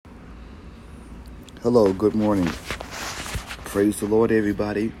Hello, good morning. Praise the Lord,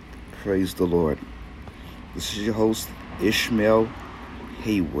 everybody. Praise the Lord. This is your host, Ishmael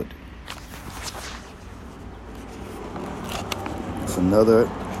Haywood. It's another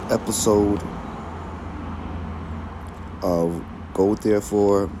episode of Go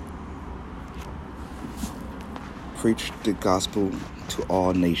Therefore, Preach the Gospel to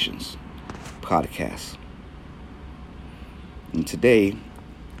All Nations podcast. And today,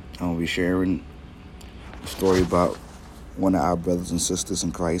 I'll be sharing a story about one of our brothers and sisters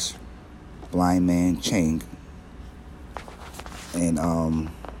in Christ, Blind Man Chang. And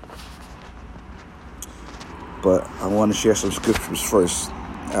but I want to share some scriptures first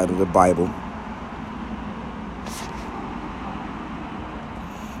out of the Bible.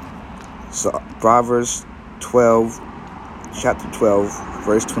 So Proverbs chapter 12,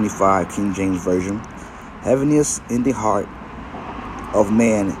 verse 25, King James Version. Heaviness in the heart of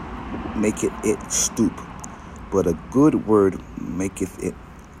man maketh it stoop, but a good word maketh it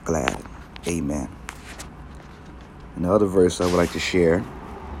glad. Amen. Another verse I would like to share.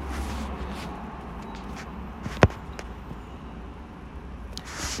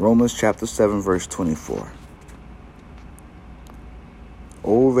 Romans chapter 7, verse 24.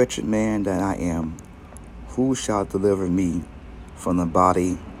 O wretched man that I am, who shall deliver me from the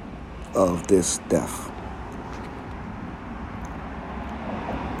body of this death?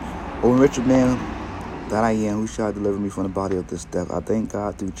 O wretched man that I am, who shall deliver me from the body of this death? I thank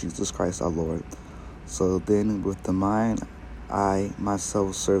God through Jesus Christ our Lord. So then with the mind I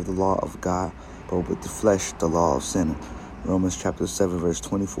myself serve the law of God, but with the flesh the law of sin. Romans chapter 7, verse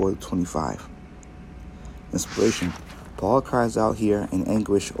 24 to 25. Inspiration. Paul cries out here in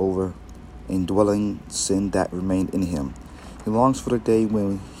anguish over indwelling sin that remained in him. He longs for the day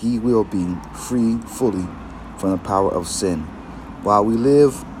when he will be free fully from the power of sin. While we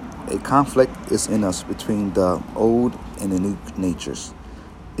live, a conflict is in us between the old and the new natures.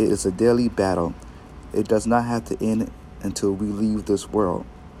 It is a daily battle. It does not have to end until we leave this world.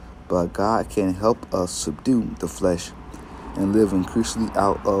 But God can help us subdue the flesh and live increasingly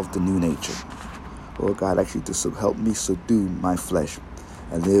out of the new nature. Lord God, I ask you to help me subdue my flesh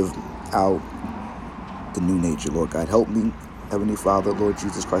and live out the new nature. Lord God, help me, Heavenly Father, Lord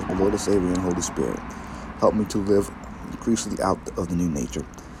Jesus Christ, my Lord and Savior, and Holy Spirit. Help me to live increasingly out of the new nature.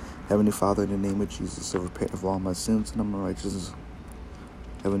 Heavenly Father, in the name of Jesus, I repent of all my sins and of my righteousness.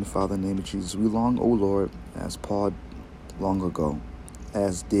 Heavenly Father, in the name of Jesus, we long, O Lord, as Paul long ago,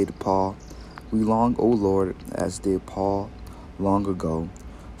 as did Paul. We long, O Lord, as did Paul long ago,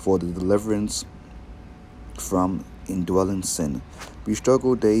 for the deliverance from indwelling sin. We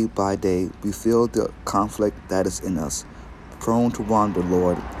struggle day by day. We feel the conflict that is in us. Prone to wander,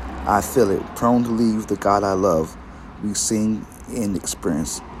 Lord. I feel it. Prone to leave the God I love. We sing and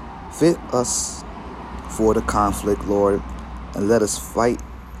experience. Fit us for the conflict, Lord, and let us fight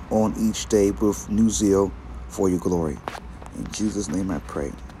on each day with new zeal for your glory. In Jesus' name I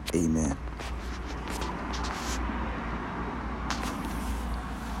pray. Amen.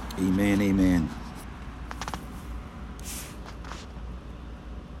 Amen, amen.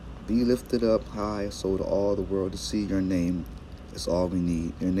 Be lifted up high so that all the world to see your name is all we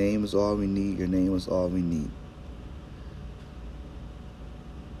need. Your name is all we need. Your name is all we need.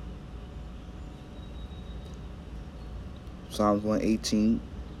 Psalms 118,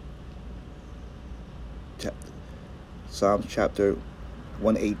 Psalms chapter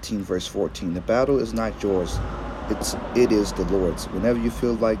 118, verse 14. The battle is not yours, it is the Lord's. Whenever you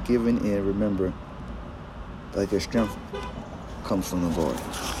feel like giving in, remember that your strength comes from the Lord.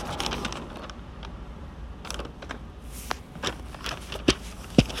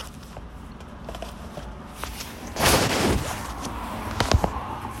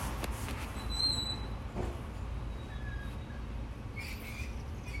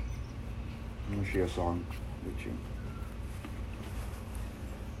 I'm going to share a song with you.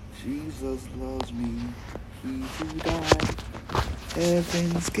 Jesus loves me, he who died,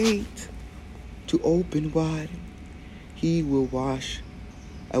 heaven's gate to open wide. He will wash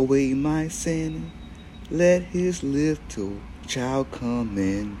away my sin. Let his little child come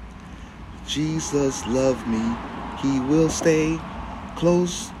in. Jesus loves me, he will stay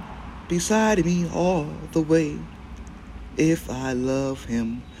close beside me all the way. If I love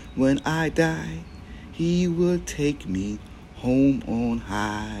him, when I die, he will take me home on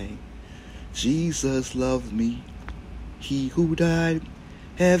high. Jesus loves me, he who died,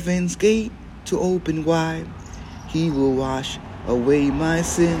 heaven's gate to open wide. He will wash away my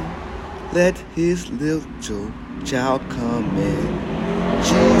sin. Let his little child come in.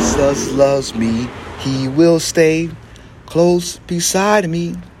 Jesus loves me, he will stay close beside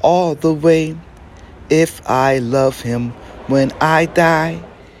me all the way. If I love him when I die,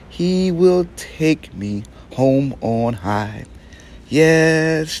 he will take me home on high.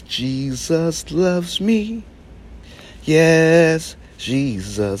 Yes, Jesus loves me. Yes,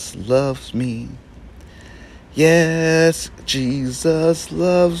 Jesus loves me. Yes, Jesus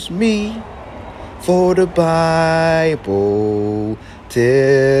loves me. For the Bible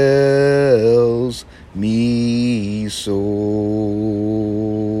tells me so.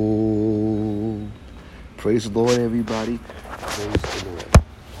 Praise the Lord, everybody. Praise the Lord.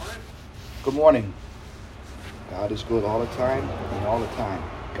 Good morning. God is good all the time, and all the time,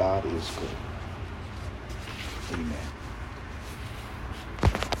 God is good. Amen.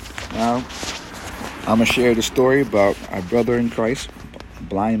 Now, I'm going to share the story about our brother in Christ,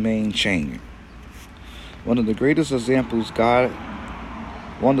 Blind Man Chang. One of the greatest examples of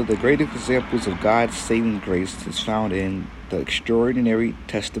God's saving grace is found in the extraordinary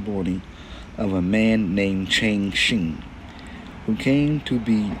testimony of a man named Chang Xing, who came to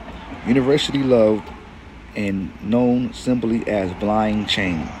be universally loved and known simply as Blind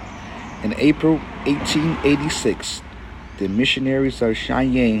Chang. In April 1886, the missionaries of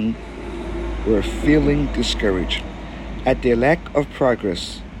Shenyang were feeling discouraged at their lack of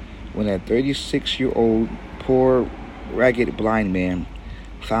progress when a 36-year-old poor, ragged blind man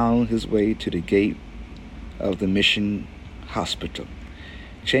found his way to the gate of the mission hospital.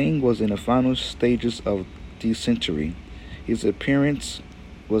 Chang was in the final stages of dysentery. His appearance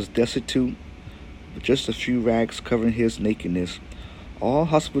was destitute, with just a few rags covering his nakedness. All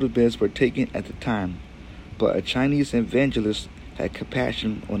hospital beds were taken at the time, but a Chinese evangelist had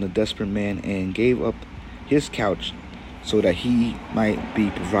compassion on the desperate man and gave up his couch so that he might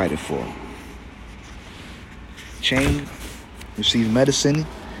be provided for. Chang received medicine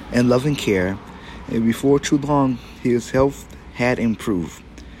and loving care, and before too long, his health had improved.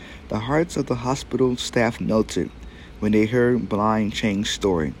 The hearts of the hospital staff melted when they heard Blind Chang's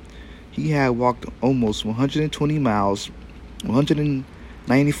story. He had walked almost 120 miles,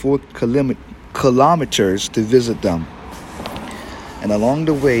 194 kilometers to visit them, and along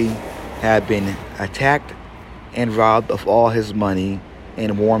the way had been attacked and robbed of all his money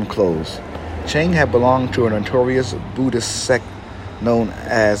and warm clothes. Chang had belonged to a notorious Buddhist sect known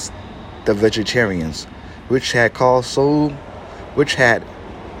as the Vegetarians, which had caused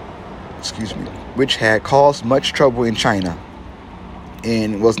much trouble in China,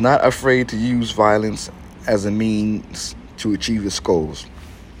 and was not afraid to use violence as a means to achieve its goals.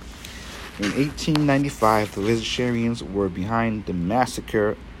 In 1895, the Vegetarians were behind the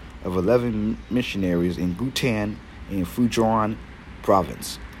massacre of 11 missionaries in Bhutan and Fujian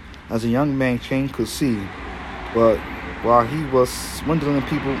province. As a young man, Chang could see, but while he was swindling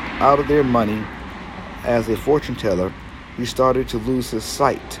people out of their money as a fortune teller, he started to lose his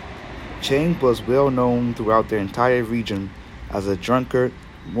sight. Chang was well known throughout the entire region as a drunkard,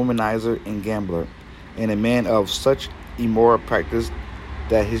 womanizer, and gambler, and a man of such immoral practice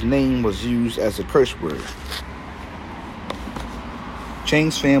that his name was used as a curse word.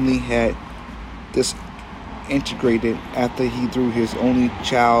 Chang's family had disintegrated after he threw his only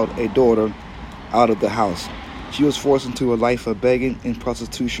child, a daughter, out of the house. She was forced into a life of begging and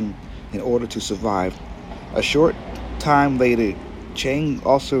prostitution in order to survive. A short time later, Chang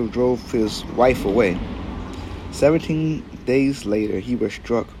also drove his wife away. 17 days later, he was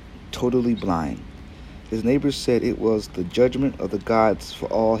struck totally blind. His neighbors said it was the judgment of the gods for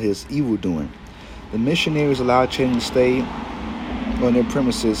all his evil doing. The missionaries allowed Chang to stay on their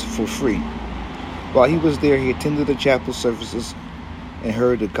premises for free. While he was there, he attended the chapel services and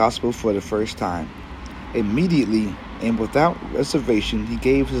heard the gospel for the first time. Immediately and without reservation, he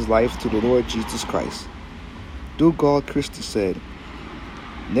gave his life to the Lord Jesus Christ. Dougal Christie said,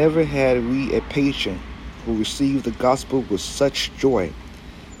 "Never had we a patient who received the gospel with such joy,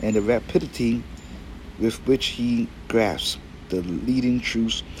 and the rapidity with which he grasped the leading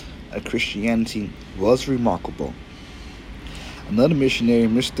truths of Christianity was remarkable." Another missionary,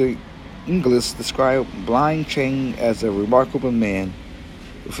 Mr. Inglis, described Blind Chang as a remarkable man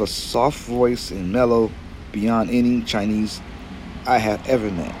with a soft voice and mellow beyond any Chinese I have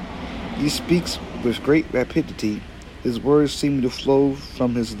ever met. He speaks with great rapidity. His words seem to flow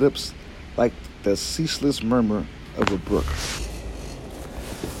from his lips like the ceaseless murmur of a brook.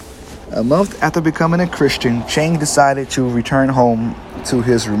 A month after becoming a Christian, Chang decided to return home to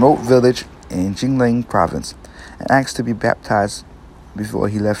his remote village in Jingling province and asked to be baptized before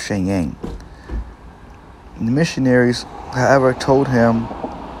he left Shenyang. The missionaries, however, told him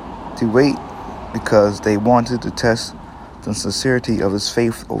to wait because they wanted to test the sincerity of his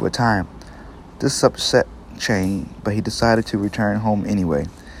faith over time. This upset Chang, but he decided to return home anyway.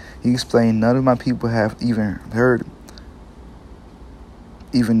 He explained, none of my people have heard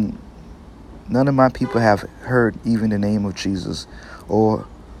even the name of Jesus or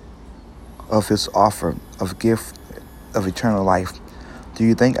of his offer of gift of eternal life. Do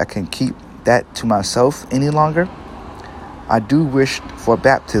you think I can keep that to myself any longer? I do wish for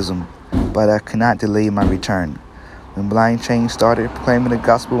baptism, but I cannot delay my return. When Blind Chang started proclaiming the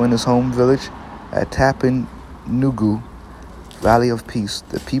gospel in his home village at Tapan Nugu, Valley of Peace,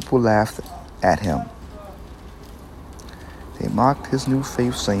 the people laughed at him. They mocked his new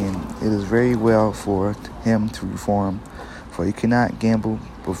faith, saying, "It is very well for him to reform, for he cannot gamble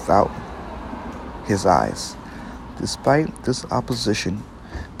without his eyes." Despite this opposition,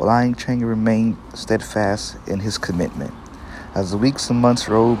 Blind Chang remained steadfast in his commitment. As the weeks and months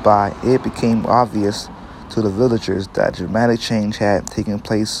rolled by, it became obvious to the villagers that dramatic change had taken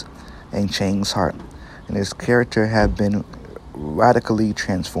place in Chang's heart, and his character had been radically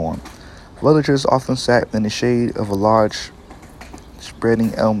transformed. Villagers often sat in the shade of a large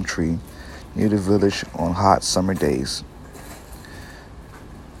spreading elm tree near the village on hot summer days.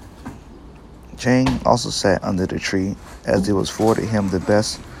 Chang also sat under the tree, as it was afforded him the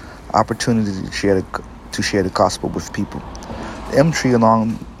best opportunity to share the gospel with people. The elm tree,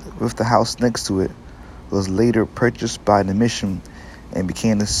 along with the house next to it, was later purchased by the mission and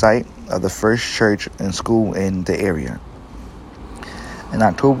became the site of the first church and school in the area. In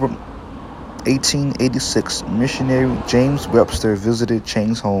October 1886, missionary James Webster visited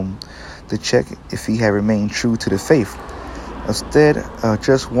Chang's home to check if he had remained true to the faith. Instead of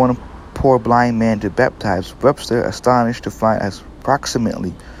just one poor blind man to baptize, Webster astonished to find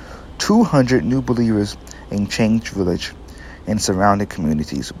approximately 200 new believers in Chang's village and surrounding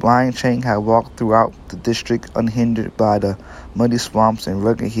communities. Blind Chang had walked throughout the district unhindered by the muddy swamps and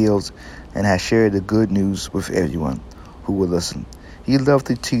rugged hills and had shared the good news with everyone who would listen. He loved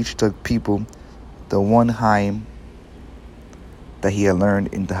to teach the people the one hymn that he had learned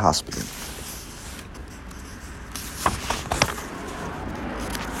in the hospital.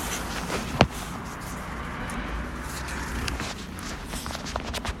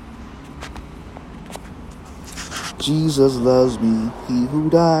 Jesus loves me, he who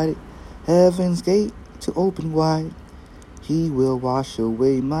died, heaven's gate to open wide. He will wash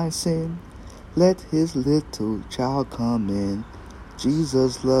away my sin, let his little child come in.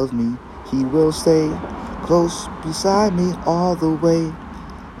 Jesus loves me, he will stay close beside me all the way.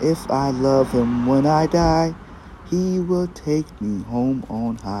 If I love him when I die, he will take me home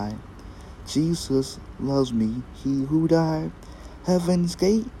on high. Jesus loves me, he who died, heaven's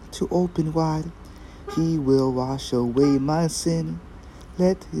gate to open wide. He will wash away my sin,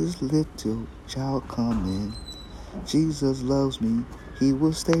 let his little child come in. Jesus loves me, he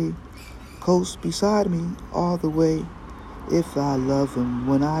will stay close beside me all the way. If I love him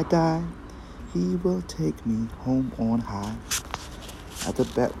when I die, he will take me home on high. After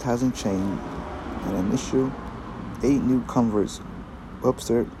baptizing Chang, an initial 8 new converts,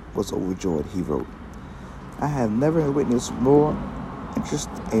 Webster was overjoyed. He wrote, "I have never witnessed a more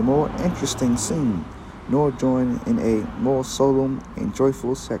interesting scene, nor joined in a more solemn and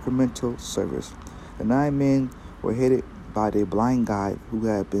joyful sacramental service. The 9 men were headed by their blind guide, who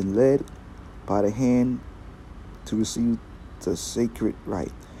had been led by the hand to receive the sacred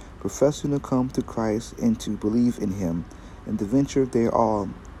rite, professing to come to Christ and to believe in him, and to venture their all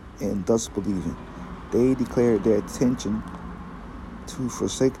in thus believing. They declared their intention to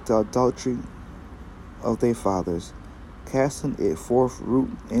forsake the adultery of their fathers, casting it forth root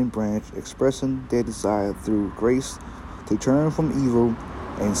and branch, expressing their desire through grace to turn from evil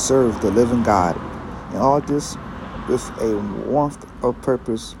and serve the living God. And all this with a warmth of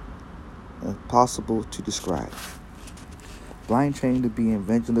purpose impossible to describe." Blind Chang to be an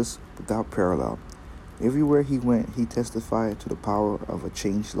evangelist without parallel. Everywhere he went, he testified to the power of a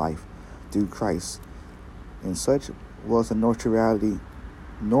changed life through Christ. And such was the notoriety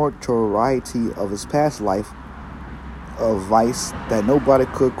of his past life of vice that nobody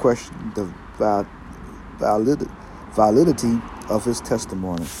could question the validity of his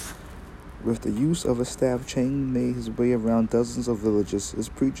testimony. With the use of a staff, Chang made his way around dozens of villages. His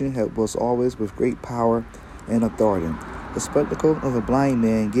preaching was always with great power and authority. The spectacle of a blind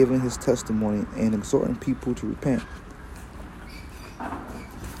man giving his testimony and exhorting people to repent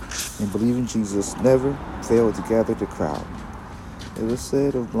and believe in Jesus never failed to gather the crowd. It was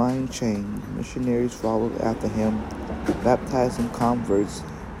said of Blind Chang, missionaries followed after him, baptizing converts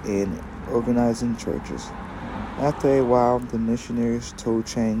and organizing churches. After a while, the missionaries told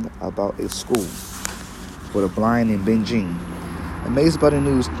Chang about a school for the blind in Beijing. Amazed by the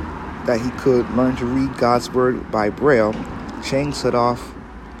news that he could learn to read God's word by Braille, Chang set off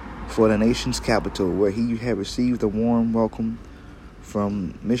for the nation's capital, where he had received a warm welcome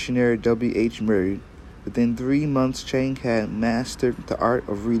from missionary W.H. Murray. Within 3 months, Chang had mastered the art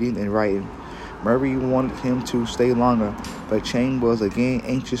of reading and writing. Murray wanted him to stay longer, but Chang was again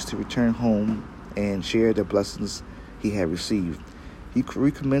anxious to return home and share the blessings he had received. He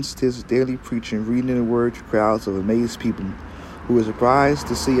recommenced his daily preaching, reading the word to crowds of amazed people who were surprised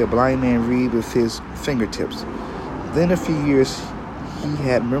to see a blind man read with his fingertips. Within a few years, he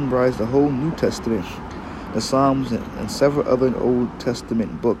had memorized the whole New Testament, the Psalms, and several other Old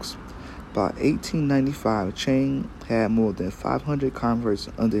Testament books. By 1895, Chang had more than 500 converts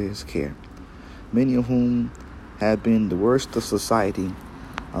under his care, many of whom had been the worst of society,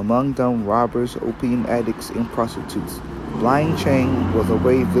 among them robbers, opium addicts, and prostitutes. Blind Chang was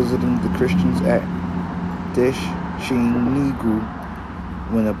away visiting the Christians at Deshinigu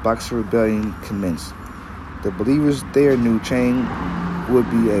when the Boxer Rebellion commenced. The believers there knew Chang would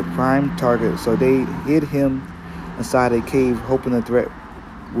be a prime target, so they hid him inside a cave, hoping the threat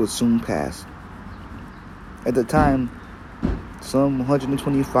would soon pass. At the time, some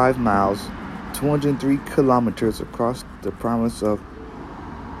 125 miles, 203 kilometers across the province of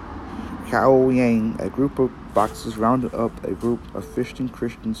Chaoyang, a group of Boxers rounded up a group of 15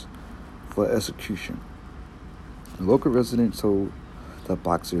 Christians for execution. The local resident told the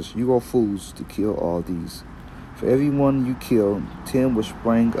Boxers, "You are fools to kill all these. For every one you kill, 10 will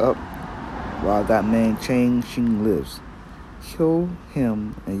spring up while that man Chang Xing lives. Kill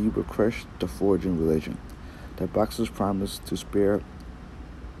him and you will crush the forging religion." The Boxers promised to spare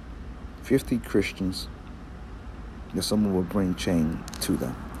 50 Christians if someone would bring Chang to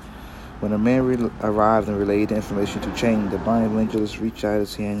them. When a man arrived and relayed the information to Chang, the blind evangelist reached out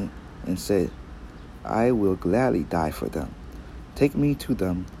his hand and said, "I will gladly die for them. Take me to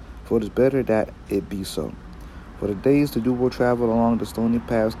them, for it is better that it be so." For the days, the duo traveled along the stony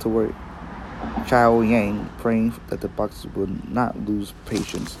paths toward Chaoyang, praying that the Boxers would not lose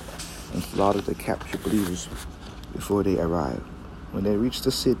patience and slaughter the captured believers before they arrived. When they reached the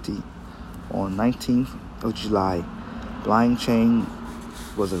city on 19th of July, blind Chang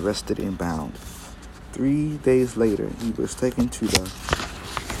was arrested and bound. 3 days later, he was taken to the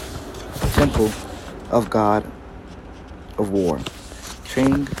temple of God of War.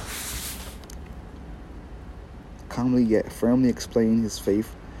 Chang calmly yet firmly explained his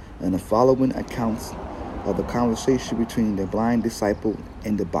faith in the following accounts of the conversation between the blind disciple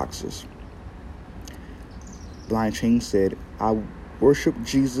and the Boxers. Blind Chang said, "I worship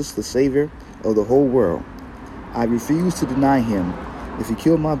Jesus, the Savior of the whole world. I refuse to deny him. If you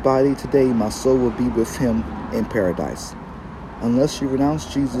kill my body today, my soul will be with him in paradise. Unless you renounce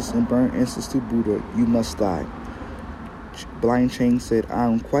Jesus and burn incense to Buddha, you must die." Blind Chang said, "I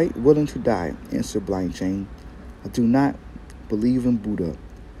am quite willing to die," answered Blind Chang. "I do not believe in Buddha."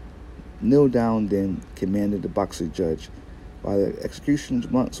 "Kneel down then," commanded the Boxer judge. While the executioner's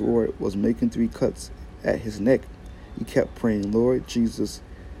sword was making 3 cuts at his neck, he kept praying, "Lord Jesus,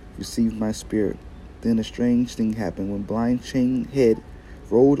 receive my spirit." Then a strange thing happened. When Blind Chang's head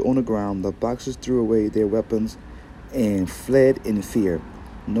rolled on the ground, the Boxers threw away their weapons and fled in fear,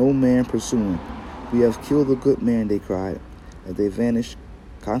 no man pursuing. "We have killed the good man," they cried, as they vanished,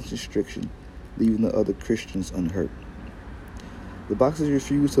 constriction, leaving the other Christians unhurt. The Boxers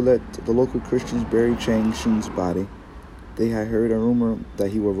refused to let the local Christians bury Chang Xing's body. They had heard a rumor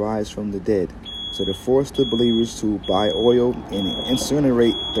that he would rise from the dead, so they forced the believers to buy oil and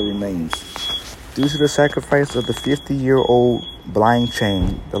incinerate the remains. Due to the sacrifice of the 50-year-old Blind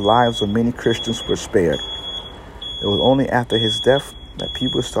Chang, the lives of many Christians were spared. It was only after his death that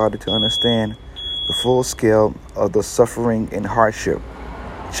people started to understand the full scale of the suffering and hardship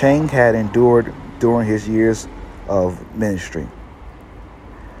Chang had endured during his years of ministry.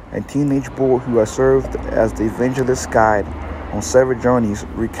 A teenage boy who had served as the evangelist's guide on several journeys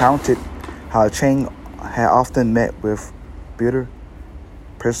recounted how Chang had often met with bitter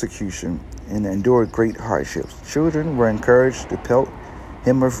persecution and endured great hardships. Children were encouraged to pelt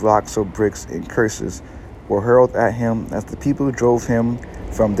him with rocks or bricks, and curses were hurled at him as the people drove him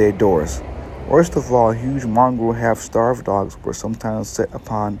from their doors. Worst of all, huge mongrel half-starved dogs were sometimes set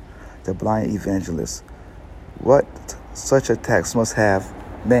upon the blind evangelist. What such attacks must have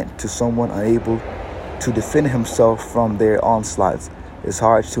meant to someone unable to defend himself from their onslaughts is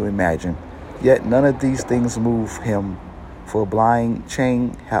hard to imagine. Yet none of these things move him, for Blind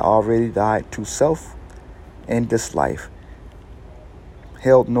Chang had already died to self, and this life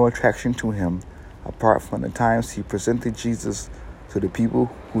held no attraction to him apart from the times he presented Jesus to the people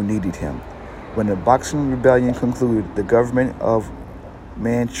who needed him. When the Boxer Rebellion concluded, the government of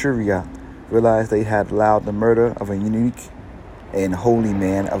Manchuria realized they had allowed the murder of a unique and holy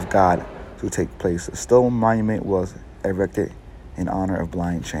man of God to take place. A stone monument was erected in honor of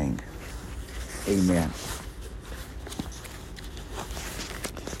Blind Chang. Amen.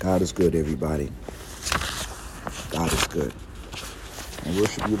 God is good, everybody. God is good. I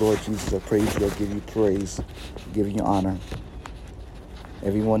worship you, Lord Jesus. I praise you. I give you praise. I give you honor.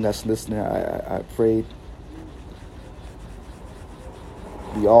 Everyone that's listening, I pray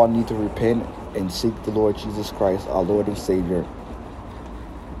we all need to repent and seek the Lord Jesus Christ, our Lord and Savior.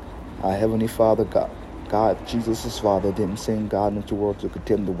 Our Heavenly Father, God, Jesus' Father, didn't send God into the world to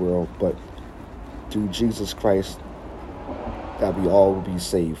condemn the world, but through Jesus Christ, that we all will be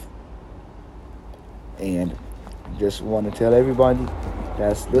saved. And just want to tell everybody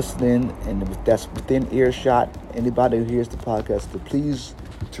that's listening and that's within earshot, anybody who hears the podcast, to please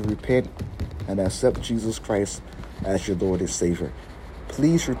to repent and accept Jesus Christ as your Lord and Savior.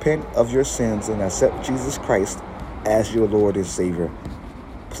 Please repent of your sins and accept Jesus Christ as your Lord and Savior.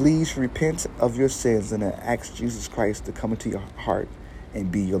 Please repent of your sins and ask Jesus Christ to come into your heart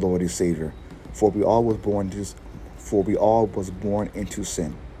and be your Lord and Savior. For we all was born into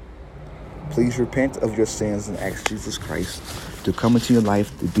sin. Please repent of your sins and ask Jesus Christ to come into your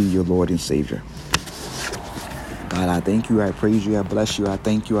life to be your Lord and Savior. God, I thank you, I praise you, I bless you, I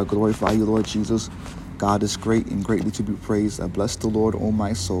thank you, I glorify you, Lord Jesus. God is great and greatly to be praised. I bless the Lord, O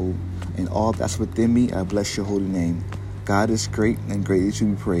my soul, and all that's within me, I bless your holy name. God is great and greatly to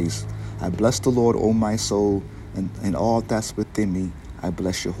be praised. I bless the Lord, O my soul, and all that's within me, I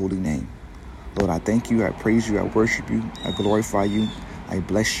bless your holy name. Lord, I thank you, I praise you, I worship you, I glorify you, I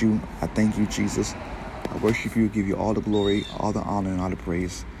bless you, I thank you, Jesus. I worship you, give you all the glory, all the honor, and all the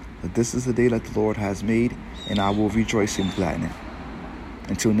praise. But this is the day that the Lord has made, and I will rejoice and gladden it.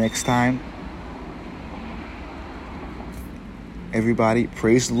 Until next time, everybody,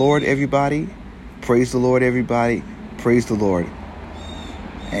 praise the Lord, everybody. Praise the Lord, everybody. Praise the Lord.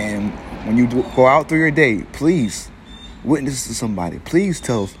 And when you go out through your day, please witness to somebody. Please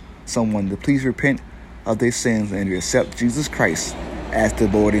tell someone to please repent of their sins and accept Jesus Christ as the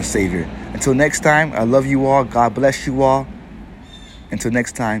Lord and Savior. Until next time, I love you all. God bless you all. Until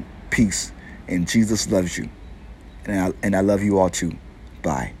next time, peace. And Jesus loves you. And I love you all too.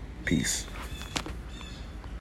 Bye. Peace.